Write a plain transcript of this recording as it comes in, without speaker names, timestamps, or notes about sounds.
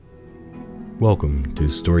Welcome to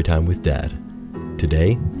Storytime with Dad.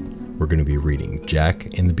 Today, we're going to be reading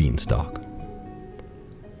Jack and the Beanstalk.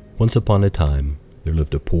 Once upon a time, there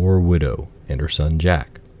lived a poor widow and her son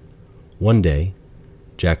Jack. One day,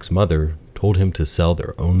 Jack's mother told him to sell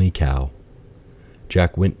their only cow.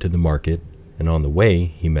 Jack went to the market, and on the way,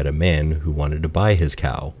 he met a man who wanted to buy his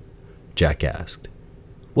cow. Jack asked,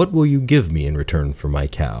 "What will you give me in return for my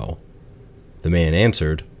cow?" The man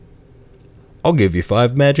answered, "I'll give you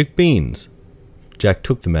 5 magic beans." Jack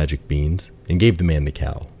took the magic beans and gave the man the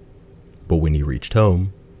cow. But when he reached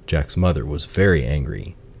home, Jack's mother was very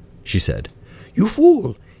angry. She said, "You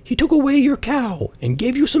fool! He took away your cow and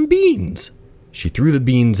gave you some beans." She threw the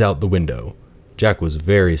beans out the window. Jack was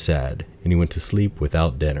very sad, and he went to sleep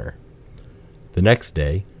without dinner. The next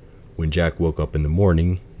day, when Jack woke up in the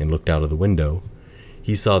morning and looked out of the window,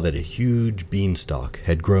 he saw that a huge beanstalk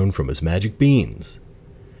had grown from his magic beans.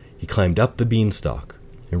 He climbed up the beanstalk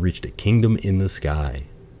and reached a kingdom in the sky.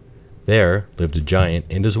 There lived a giant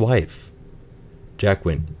and his wife. Jack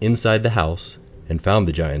went inside the house and found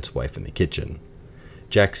the giant's wife in the kitchen.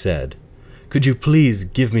 Jack said, "Could you please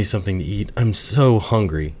give me something to eat? I'm so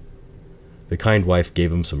hungry." The kind wife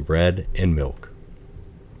gave him some bread and milk.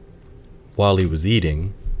 While he was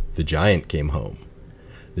eating, the giant came home.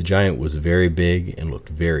 The giant was very big and looked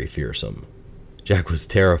very fearsome. Jack was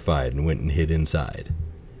terrified and went and hid inside.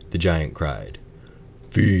 The giant cried,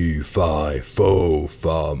 "Fee, fi, fo,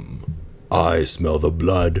 fum. I smell the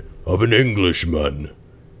blood of an Englishman.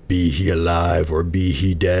 Be he alive or be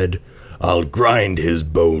he dead, I'll grind his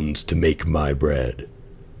bones to make my bread."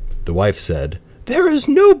 The wife said, "There is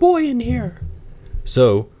no boy in here."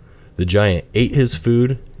 So the giant ate his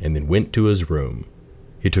food and then went to his room.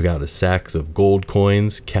 He took out his sacks of gold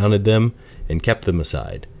coins, counted them, and kept them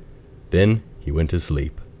aside. Then he went to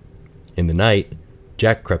sleep. In the night,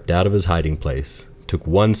 Jack crept out of his hiding place, took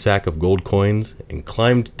 1 sack of gold coins, and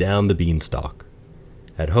climbed down the beanstalk.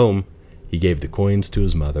 At home, he gave the coins to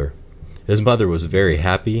his mother. His mother was very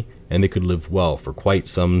happy, and they could live well for quite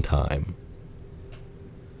some time.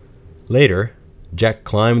 Later, Jack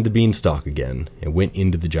climbed the beanstalk again and went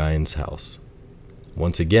into the giant's house.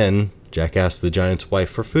 Once again, Jack asked the giant's wife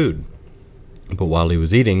for food. But while he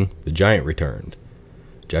was eating, the giant returned.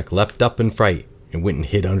 Jack leapt up in fright and went and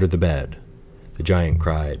hid under the bed. The giant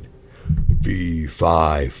cried, "Fee,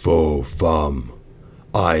 fi, fo, fum.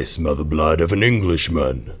 I smell the blood of an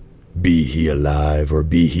Englishman. Be he alive or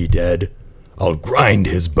be he dead, I'll grind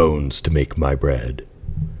his bones to make my bread."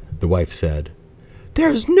 The wife said,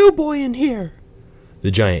 "There's no boy in here."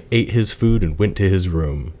 The giant ate his food and went to his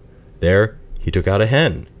room. There, he took out a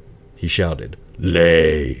hen. He shouted,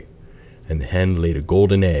 "Lay!" And the hen laid a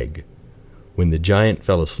golden egg. When the giant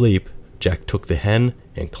fell asleep, Jack took the hen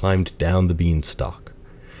and climbed down the beanstalk.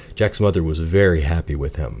 Jack's mother was very happy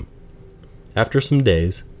with him. After some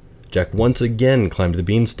days, Jack once again climbed the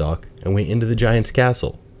beanstalk and went into the giant's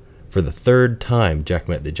castle. For the 3rd time, Jack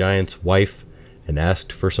met the giant's wife and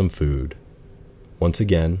asked for some food. Once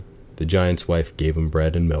again, the giant's wife gave him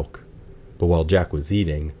bread and milk. But while Jack was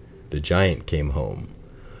eating, the giant came home.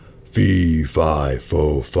 "Fee, fi,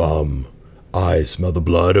 fo, fum. I smell the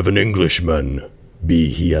blood of an Englishman. Be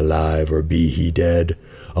he alive or be he dead,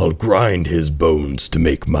 I'll grind his bones to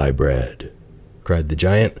make my bread," cried the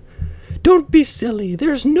giant. "Don't be silly,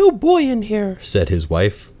 there's no boy in here," said his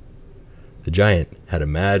wife. The giant had a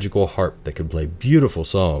magical harp that could play beautiful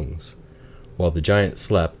songs. While the giant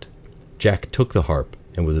slept, Jack took the harp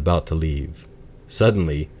and was about to leave.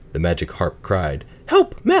 Suddenly, the magic harp cried,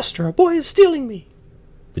 "Help, master, a boy is stealing me."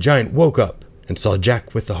 The giant woke up and saw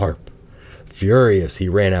Jack with the harp. Furious, he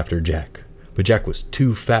ran after Jack, but Jack was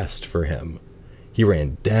too fast for him. He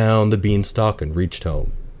ran down the beanstalk and reached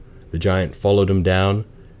home. The giant followed him down.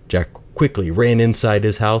 Jack quickly ran inside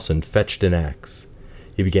his house and fetched an axe.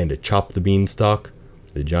 He began to chop the beanstalk.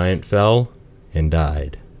 The giant fell and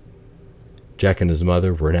died. Jack and his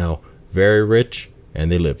mother were now very rich,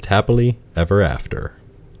 and they lived happily ever after.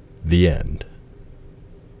 The end.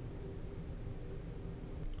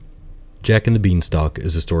 Jack and the Beanstalk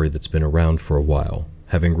is a story that's been around for a while,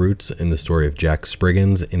 having roots in the story of Jack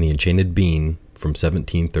Spriggins and the Enchanted Bean from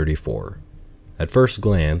 1734. At first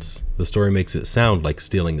glance, the story makes it sound like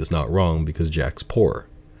stealing is not wrong because Jack's poor.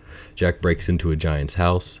 Jack breaks into a giant's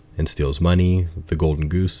house and steals money, the golden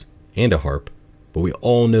goose, and a harp, but we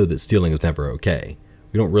all know that stealing is never okay.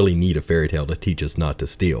 We don't really need a fairy tale to teach us not to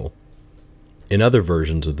steal. In other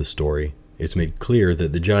versions of the story, it's made clear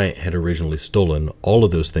that the giant had originally stolen all of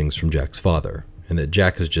those things from Jack's father, and that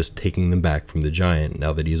Jack is just taking them back from the giant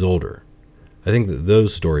now that he's older. I think that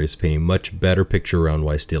those stories paint a much better picture around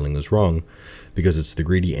why stealing is wrong, because it's the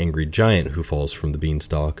greedy, angry giant who falls from the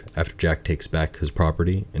beanstalk after Jack takes back his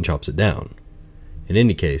property and chops it down. In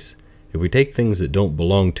any case, if we take things that don't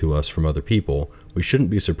belong to us from other people, we shouldn't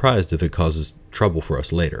be surprised if it causes trouble for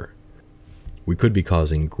us later. We could be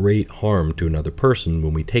causing great harm to another person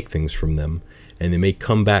when we take things from them, and they may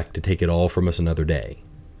come back to take it all from us another day.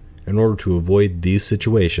 In order to avoid these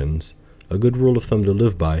situations, a good rule of thumb to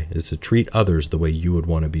live by is to treat others the way you would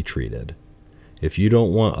want to be treated. If you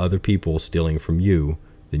don't want other people stealing from you,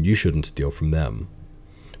 then you shouldn't steal from them.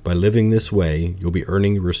 By living this way, you'll be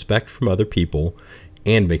earning respect from other people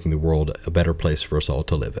and making the world a better place for us all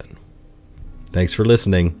to live in. Thanks for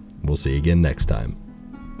listening. We'll see you again next time.